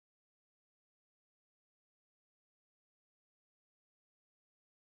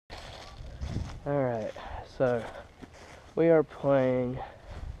Alright, so we are playing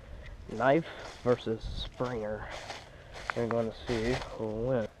knife versus Springer. We're going to see who will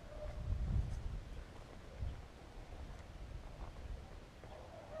win.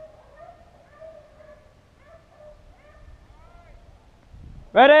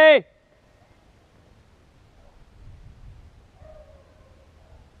 Ready?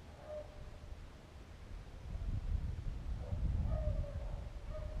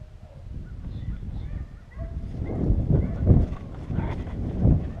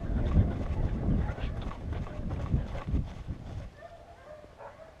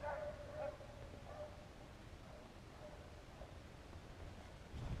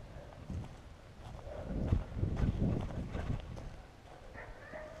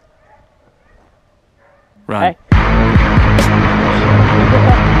 Run. Hey.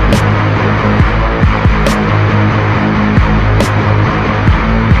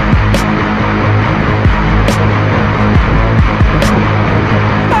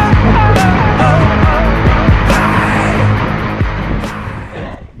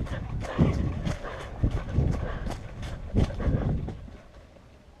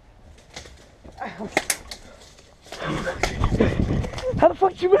 How the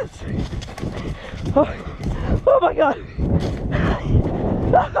fuck did you miss? Oh my god!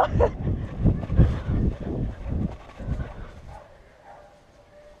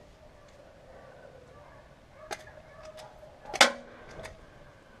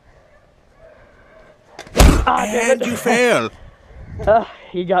 Ah, damn it. And you fail.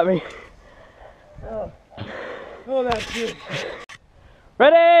 He got me. Oh, that's good.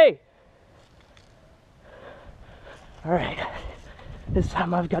 Ready? Alright. This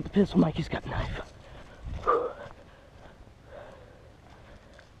time I've got the pistol, Mikey's got the knife. Make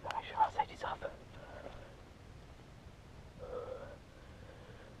sure my safety's up.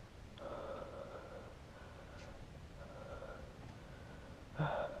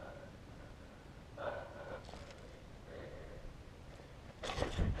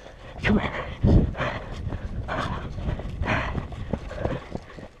 Come here.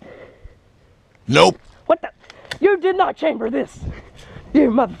 Nope. What the? You did not chamber this! You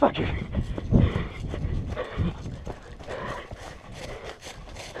motherfucker!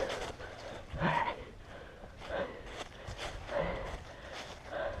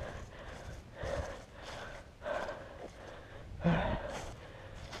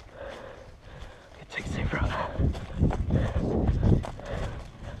 Take a safe route.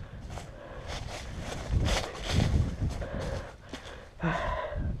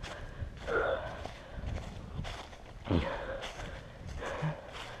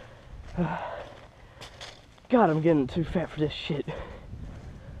 God, I'm getting too fat for this shit.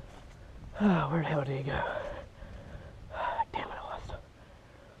 Oh, where the hell did he go? Damn it, I lost.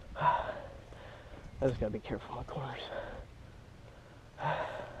 I just gotta be careful of my corners.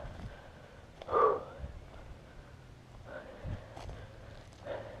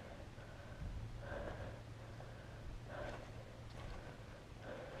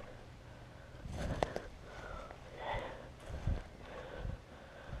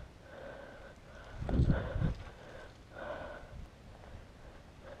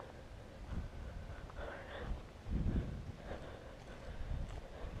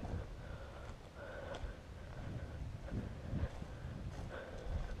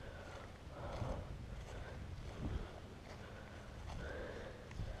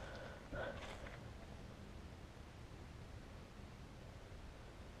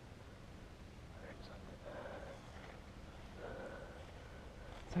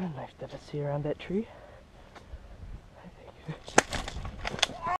 Is there a knife that I see around that tree? I think.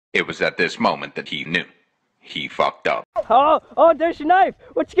 It was at this moment that he knew. He fucked up. Oh, there's your knife!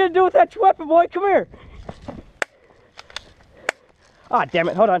 What you gonna do with that weapon, boy? Come here! Ah, damn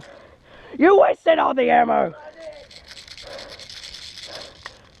it, hold on. You wasted all the ammo!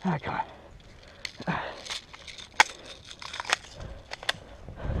 Oh, God.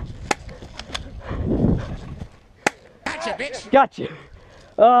 Gotcha, bitch. Got you.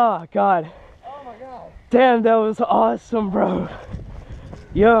 Oh, God. Oh my god. Damn, that was awesome, bro.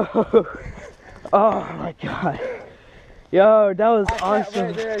 Yo. Oh, my God. Yo, that was awesome.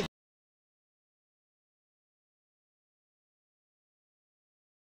 Right there.